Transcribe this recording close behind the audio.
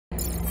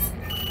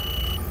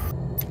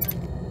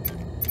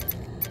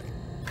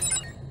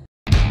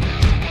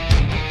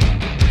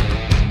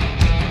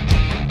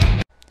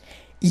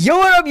Yo,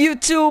 what up,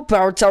 YouTube?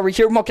 PowerTowerG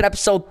here, welcome to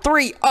episode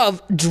 3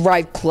 of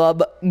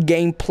Driveclub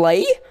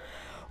gameplay.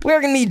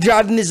 We're gonna be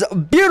driving this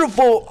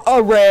beautiful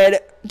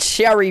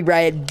cherry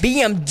red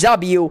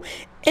BMW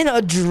in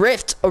a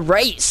drift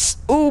race.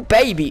 Ooh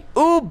baby,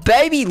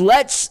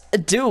 let's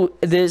do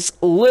this.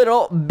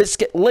 Little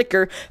biscuit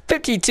liquor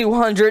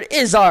 5200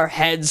 is our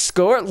head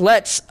score.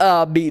 Let's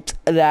beat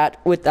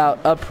that without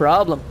a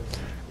problem.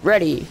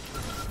 Ready,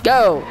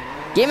 go.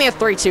 Give me a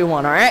 3, 2,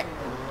 1. All right,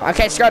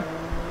 okay, scrub.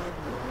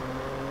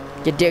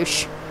 You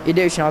douche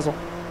nozzle.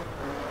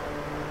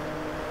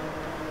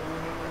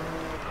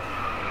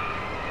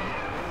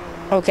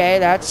 Okay,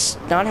 that's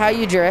not how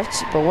you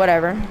drift, but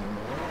whatever.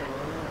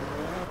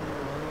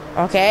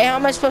 Okay, how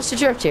am I supposed to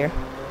drift here?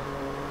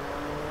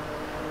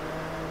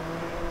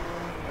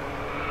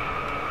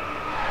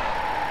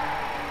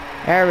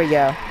 There we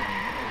go.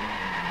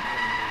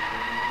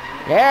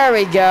 There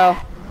we go.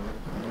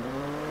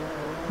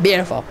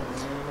 Beautiful.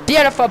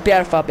 Beautiful,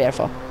 beautiful,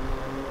 beautiful.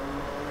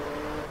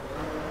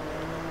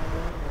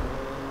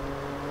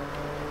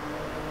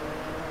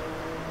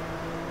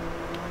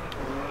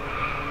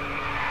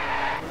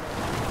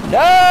 No,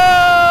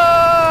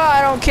 I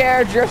don't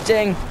care,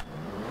 drifting.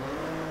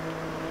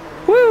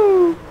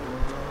 Woo.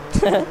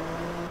 Dang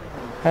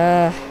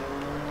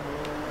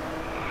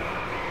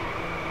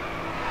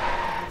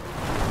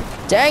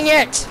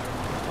it.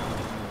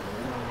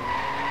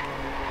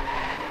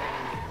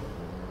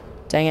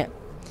 Dang it.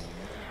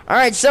 All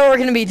right, so we're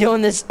gonna be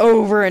doing this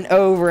over and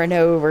over and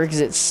over because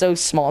it's so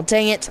small.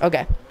 Dang it.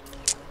 Okay.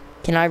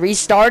 Can I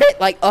restart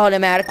it like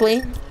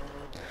automatically?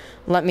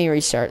 Let me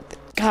restart.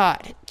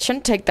 God, it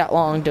shouldn't take that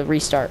long to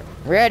restart.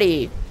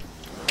 Ready,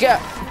 go.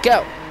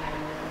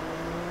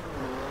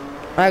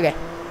 Okay.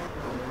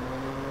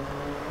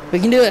 We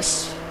can do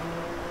this.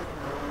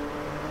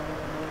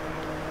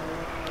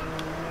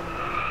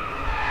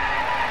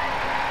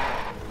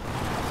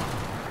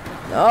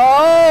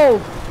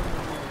 No!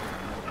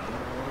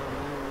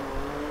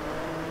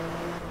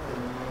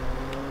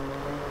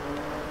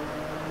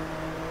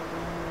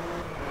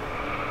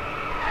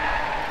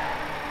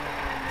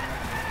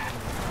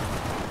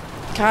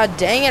 God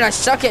dang it, I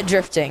suck at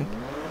drifting.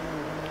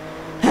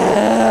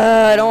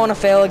 I don't want to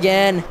fail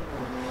again.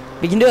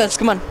 We can do this,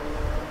 come on.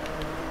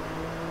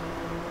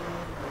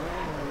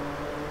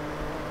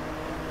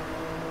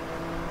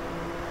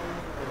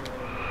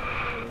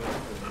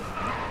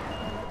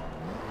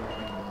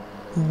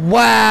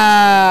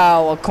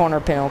 Wow, a corner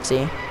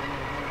penalty.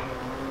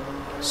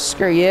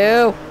 Screw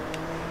you.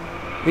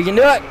 We can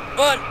do it.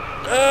 What?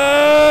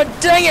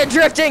 Dang it,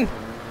 drifting.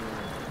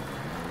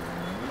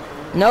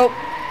 Nope.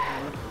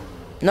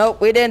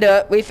 Nope, we didn't do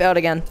it. We failed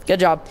again. Good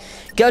job.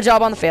 Good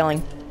job on the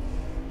failing.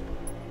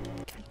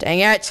 Dang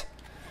it.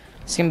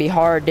 It's gonna be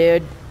hard,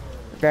 dude.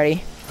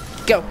 Ready?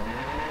 Go.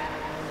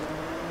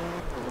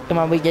 Come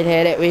on, we can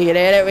hit it. We can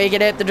hit it. We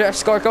can hit the drift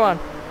score. Come on.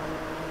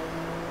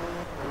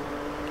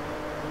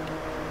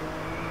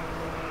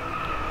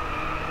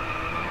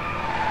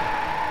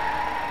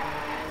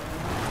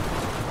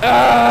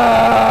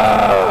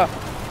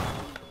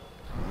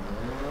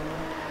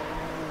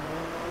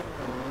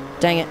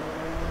 Dang it.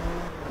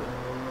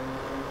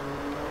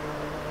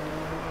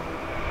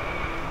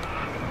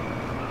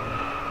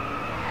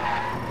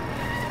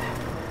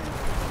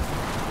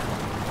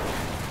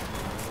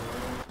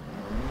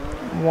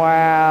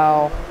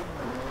 Wow.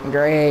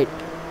 Great.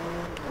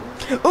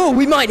 Oh,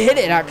 we might hit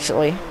it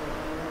actually.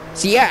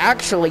 So yeah,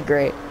 actually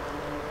great.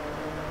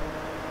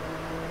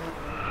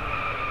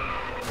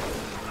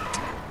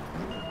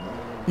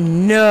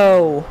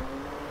 No.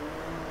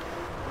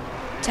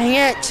 Dang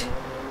it.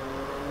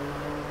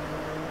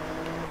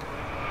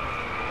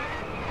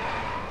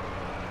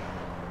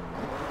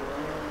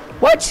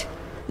 What?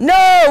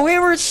 No, we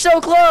were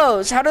so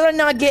close. How did I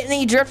not get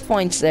any drift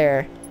points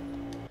there?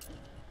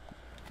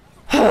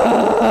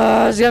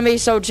 It's gonna be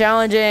so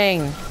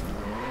challenging.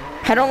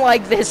 I don't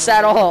like this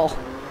at all.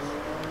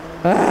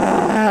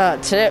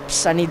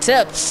 Tips. I need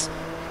tips.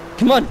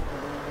 Come on.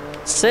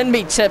 Send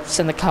me tips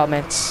in the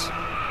comments.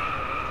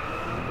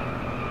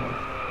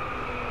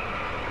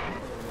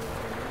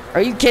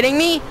 Are you kidding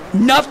me?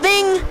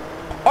 Nothing?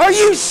 Are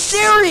you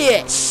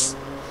serious?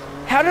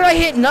 How did I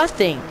hit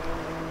nothing?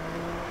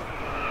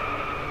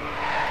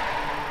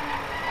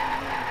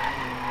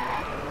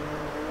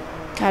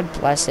 God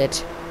bless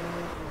it.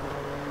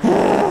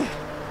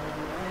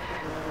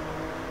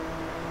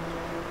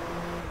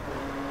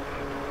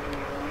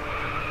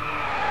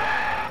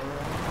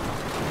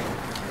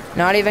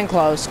 Not even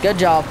close. Good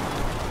job.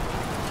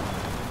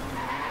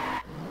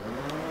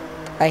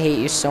 I hate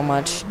you so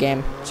much,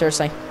 game.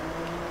 Seriously.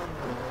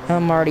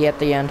 I'm already at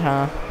the end,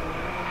 huh?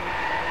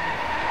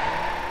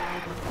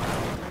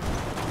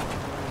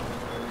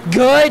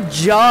 Good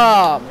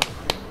job.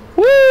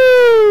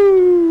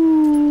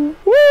 Woo!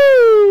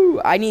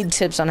 Woo! I need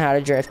tips on how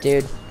to drift,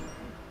 dude.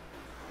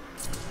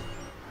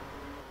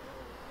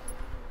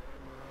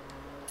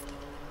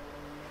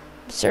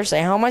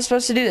 Seriously, how am I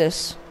supposed to do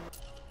this?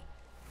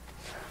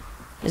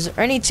 Is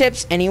there any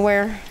tips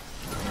anywhere?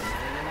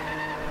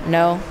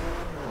 No.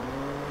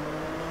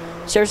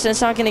 Seriously,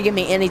 it's not gonna give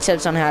me any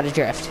tips on how to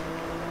drift.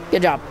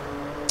 Good job.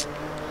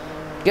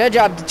 Good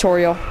job,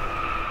 tutorial.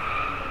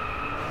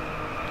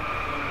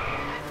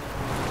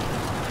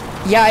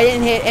 Yeah, I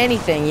didn't hit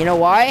anything. You know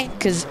why?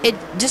 Because it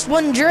just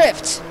wouldn't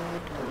drift.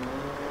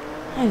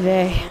 Hi,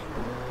 vey.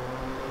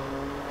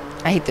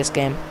 I hate this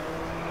game.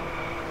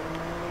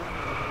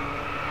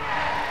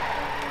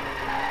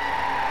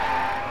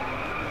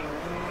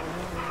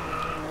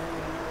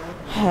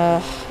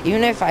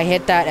 Even if I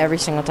hit that every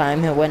single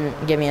time, it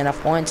wouldn't give me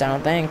enough points, I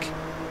don't think.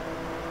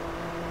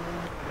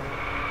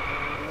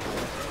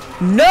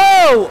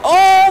 No!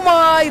 Oh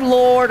my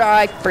lord,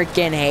 I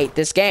freaking hate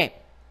this game.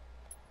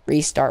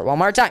 Restart one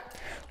more time.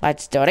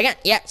 Let's do it again.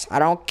 Yes, I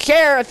don't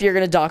care if you're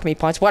gonna dock me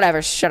points.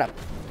 Whatever, shut up.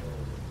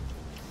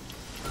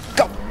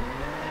 Go!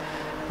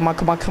 Come on,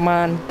 come on, come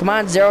on. Come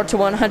on, 0 to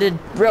 100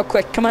 real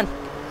quick. Come on.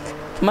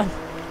 Come on.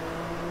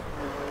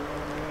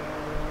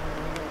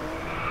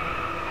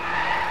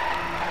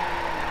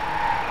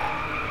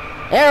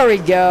 There we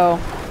go.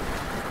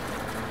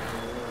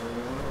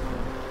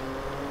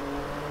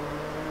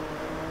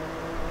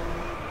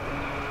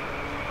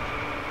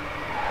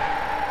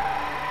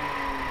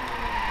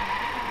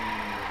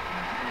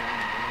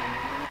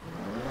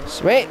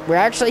 Sweet, we're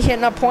actually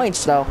hitting up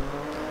points though.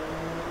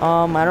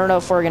 I don't know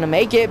if we're gonna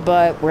make it,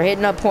 but we're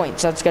hitting up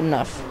points. That's good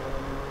enough.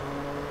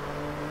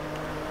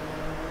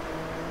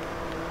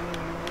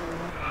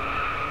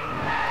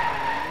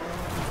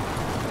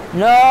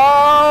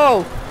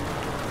 No!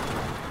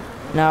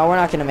 No, we're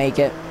not gonna make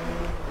it.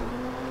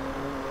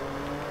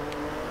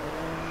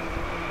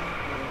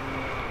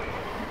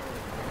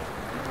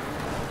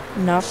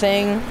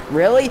 Nothing.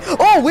 Really?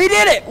 Oh, we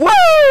did it!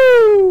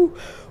 Woo!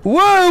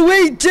 Whoa,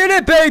 we did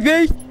it,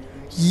 baby!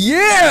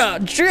 Yeah!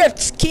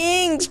 Drift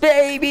Kings,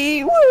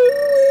 baby! Woo,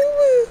 woo,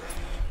 woo.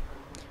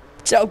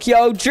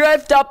 Tokyo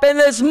Drift up in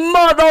this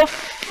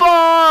motherfucker!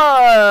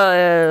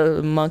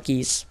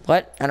 Monkeys.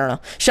 What? I don't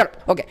know. Shut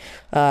up. Okay.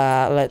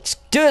 Let's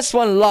do this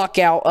one.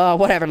 Lockout.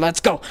 Whatever.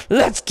 Let's go.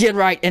 Let's get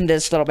right into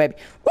this little baby.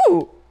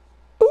 Ooh.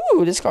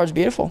 Ooh, this car's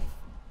beautiful.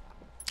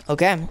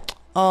 Okay.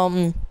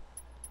 Can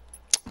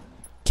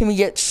we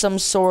get some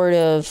sort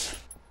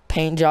of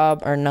paint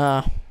job or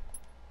nah?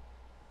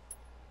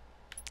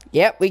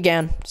 Yep, we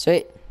can.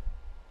 Sweet.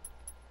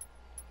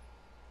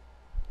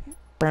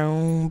 I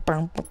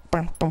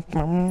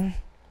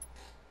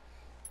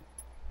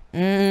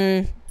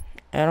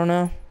don't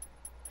know.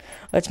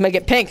 Let's make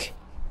it pink.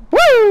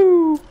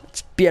 Woo!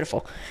 It's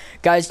beautiful.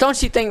 Guys,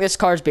 don't you think this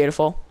car is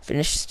beautiful?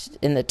 Finished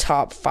in the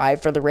top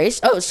 5 for the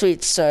race. Oh,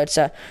 sweet. So it's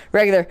a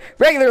regular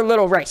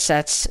little race.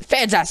 That's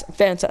fantastic.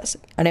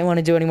 Fantastic. I didn't want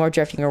to do any more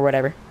drifting or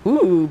whatever.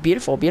 Ooh,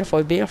 beautiful,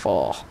 beautiful,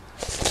 beautiful.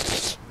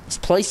 This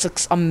place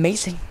looks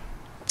amazing.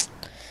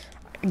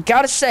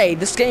 Gotta say,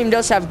 this game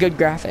does have good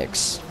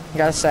graphics.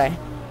 Gotta say.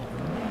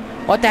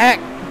 What the heck?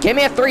 Give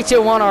me a 3,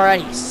 2, 1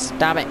 already.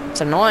 Stop it.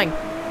 It's annoying.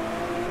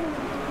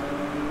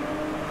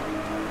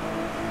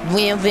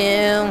 Vroom,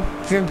 vroom,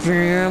 vroom,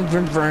 vroom,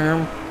 vroom,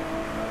 vroom.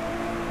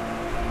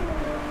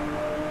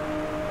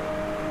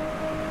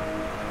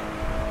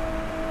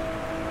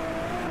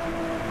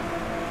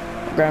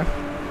 Okay.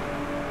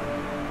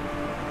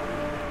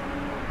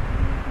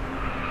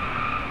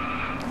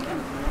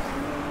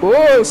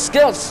 Whoa,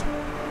 skills.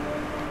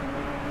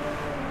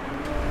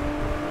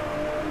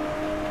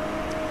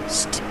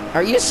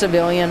 Are you a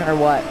civilian or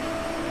what?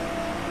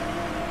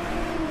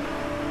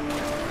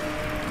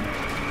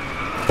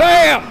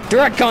 BAM!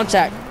 Direct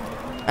contact.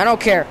 I don't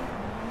care.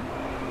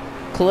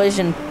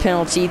 Collision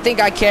penalty. You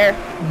think I care?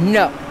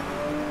 No.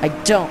 I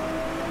don't.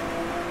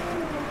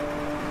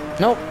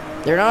 Nope.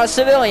 They're not a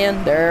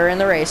civilian. They're in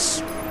the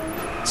race.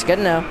 It's good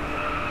to know.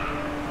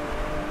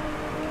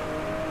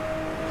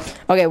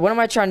 Okay, what am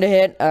I trying to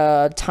hit?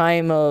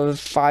 Time of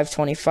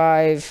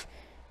 5:25.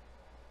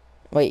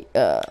 Wait,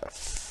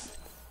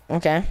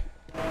 okay.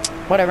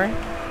 Whatever.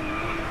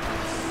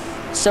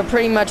 So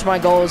pretty much my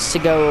goal is to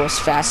go as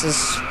fast as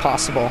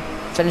possible.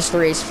 Finish the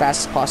race as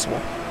fast as possible.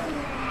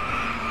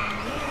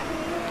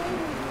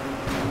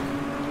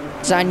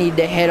 So I need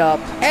to hit up.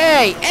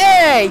 Hey,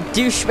 hey,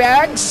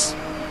 douchebags!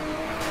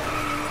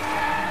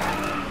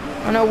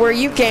 I don't know where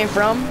you came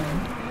from.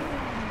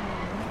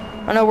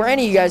 I don't know where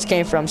any of you guys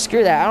came from.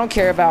 Screw that. I don't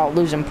care about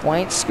losing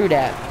points. Screw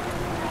that.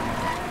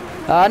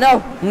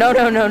 No. No,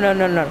 no, no, no,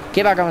 no, no.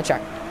 Get back on the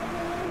track.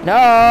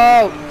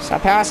 No!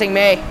 Stop passing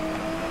me.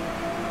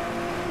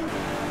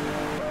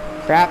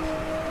 Crap.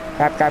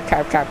 Crap, crap,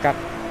 crap, crap, crap.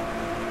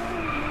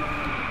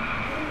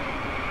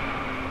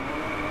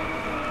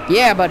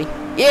 Yeah, buddy.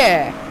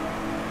 Yeah.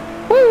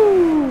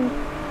 Woo!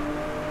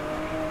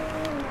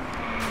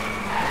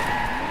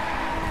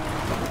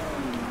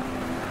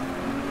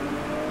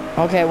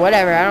 Okay,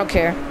 whatever. I don't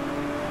care.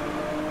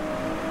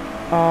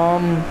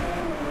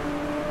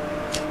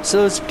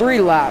 So it's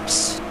 3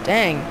 laps.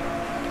 Dang.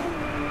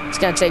 It's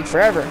gonna take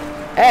forever.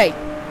 Hey!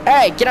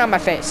 Hey! Get out of my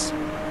face,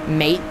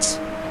 mate.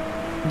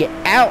 Get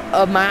out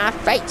of my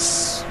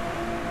face.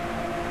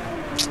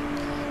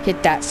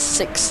 Hit that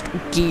 6th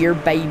gear,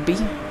 baby.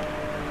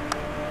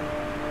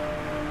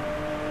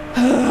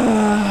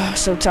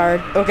 so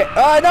tired. Okay.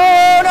 Oh,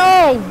 no,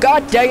 no!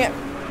 God dang it.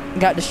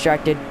 Got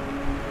distracted.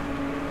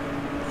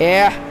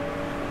 Yeah.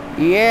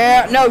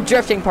 Yeah. No,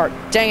 drifting part.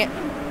 Dang it.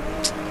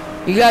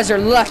 You guys are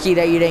lucky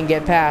that you didn't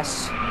get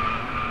past.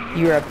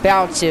 You were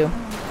about to.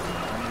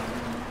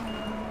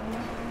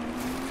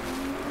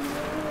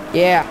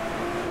 Yeah.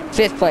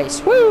 5th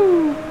place.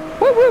 Woo! Woo,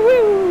 woo,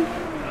 woo!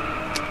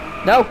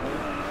 No.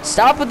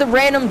 Stop with the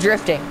random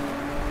drifting.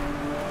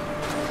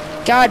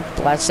 God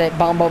bless it,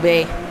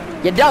 Bumblebee.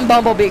 You dumb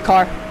Bumblebee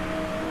car.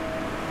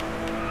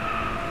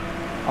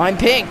 I'm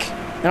pink,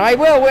 and I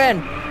will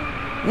win.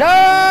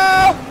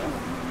 No!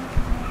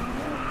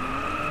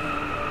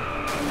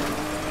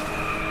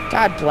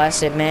 God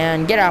bless it,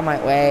 man. Get out of my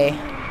way.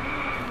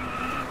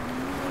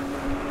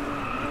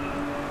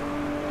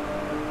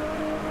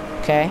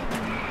 Okay.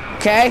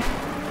 Okay.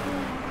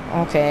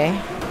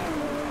 Okay.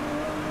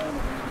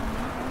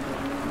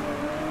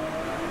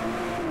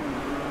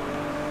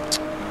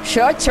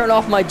 Should I turn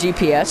off my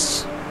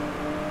GPS?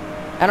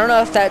 I don't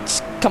know if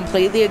that's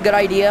completely a good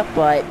idea,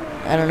 but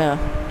I don't know.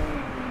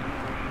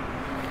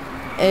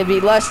 It'd be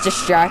less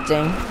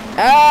distracting.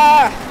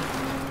 Ah!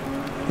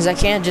 Because I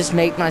can't just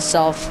make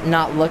myself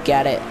not look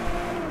at it.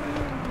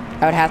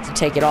 I would have to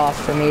take it off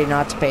for me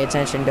not to pay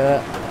attention to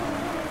it.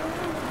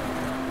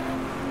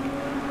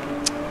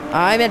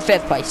 I'm in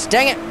 5th place.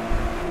 Dang it!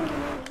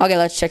 Okay,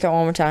 let's check it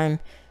one more time.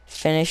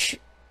 Finish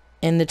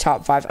in the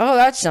top 5. Oh,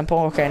 that's simple.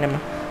 Okay, never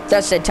mind.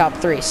 That said top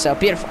 3, so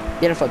beautiful.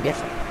 Beautiful,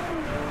 beautiful.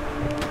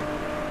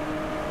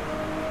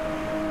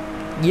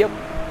 Yep.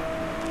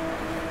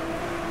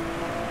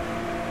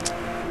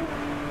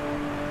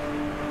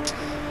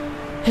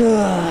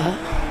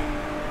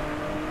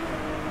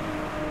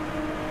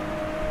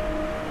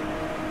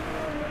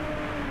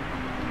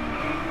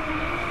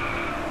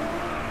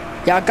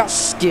 Yeah, I got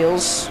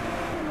skills.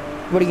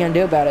 What are you gonna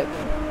do about it?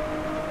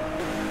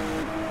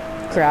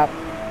 Crap.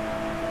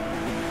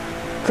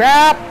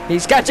 Crap!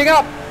 He's catching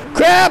up!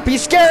 Crap!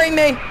 He's scaring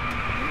me!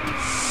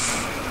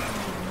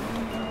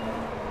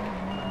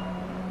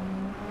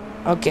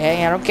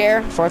 Okay, I don't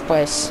care. 4th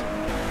place.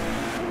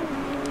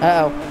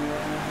 Uh-oh.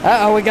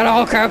 Uh-oh, we got a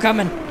whole crowd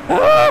coming.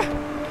 Ah!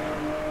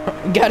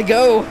 Gotta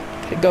go.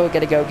 Gotta go,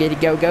 gotta go,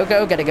 go,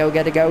 go, gotta go,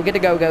 gotta go, gotta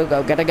go, go,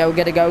 go, gotta go,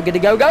 gotta go, gotta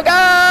go, go,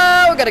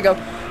 go, gotta go.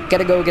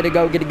 Gotta go, gotta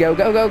go, gotta go,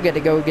 go, go, gotta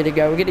go, gotta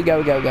go, gotta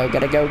go, go, go,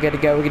 gotta go, gotta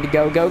go, gotta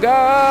go, go, go,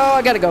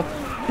 I gotta go.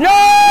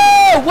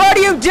 No! What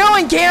are you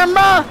doing,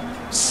 camera?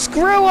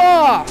 Screw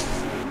off!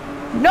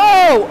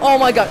 No! Oh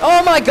my god,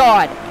 oh my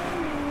god!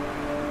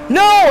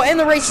 No! And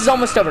the race is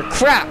almost over.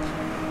 Crap!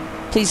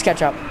 Please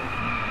catch up.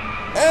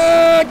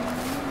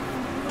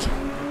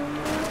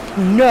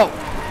 No!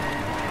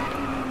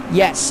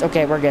 Yes,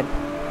 okay, we're good.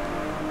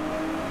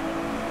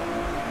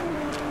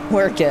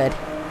 We're good.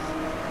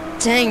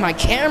 Dang, my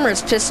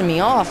camera's pissing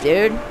me off,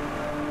 dude.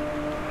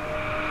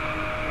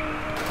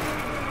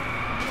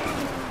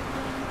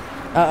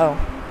 Uh-oh.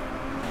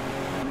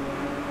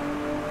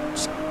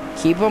 Just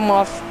keep them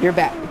off your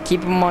back.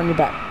 Keep them on your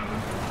back.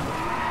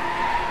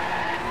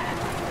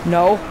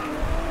 No.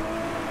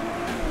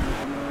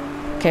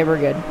 Okay, we're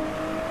good.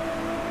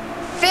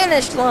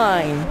 Finish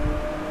line.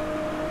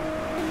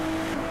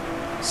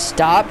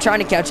 Stop trying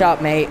to catch up,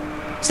 mate.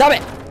 Stop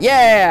it.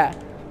 Yeah.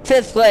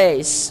 5th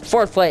place.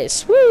 4th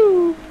place.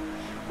 Woo.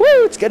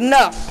 Woo, it's good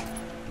enough.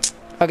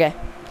 Okay.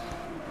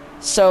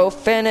 So,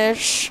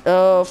 finish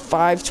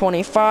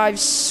 5:25.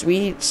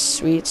 Sweet,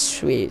 sweet,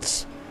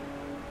 sweet.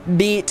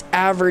 Beat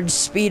average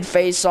speed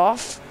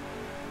face-off.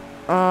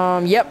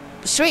 Yep.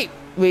 Sweet.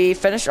 We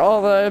finished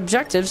all the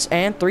objectives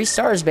and 3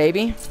 stars,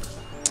 baby.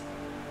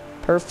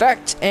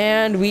 Perfect.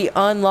 And we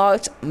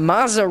unlocked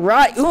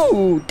Maserati.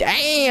 Ooh,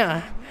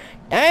 damn.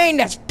 Dang,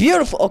 that's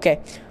beautiful.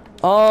 Okay.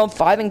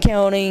 5 and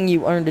counting.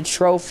 You earned a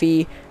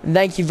trophy.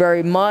 Thank you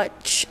very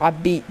much. I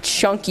beat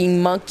Chunky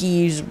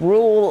Monkey's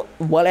rule.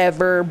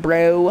 Whatever,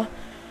 bro.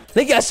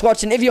 Thank you guys for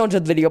watching. If you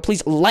enjoyed the video,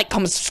 please like,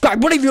 comment,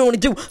 subscribe. Whatever you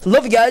want to do.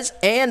 Love you guys.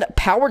 And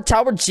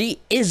PowerTowerG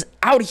is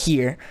out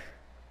here.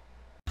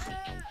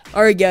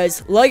 Alright,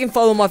 guys. Like and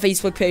follow my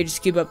Facebook page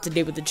to keep up to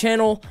date with the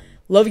channel.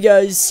 Love you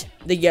guys.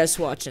 Thank you guys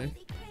for watching.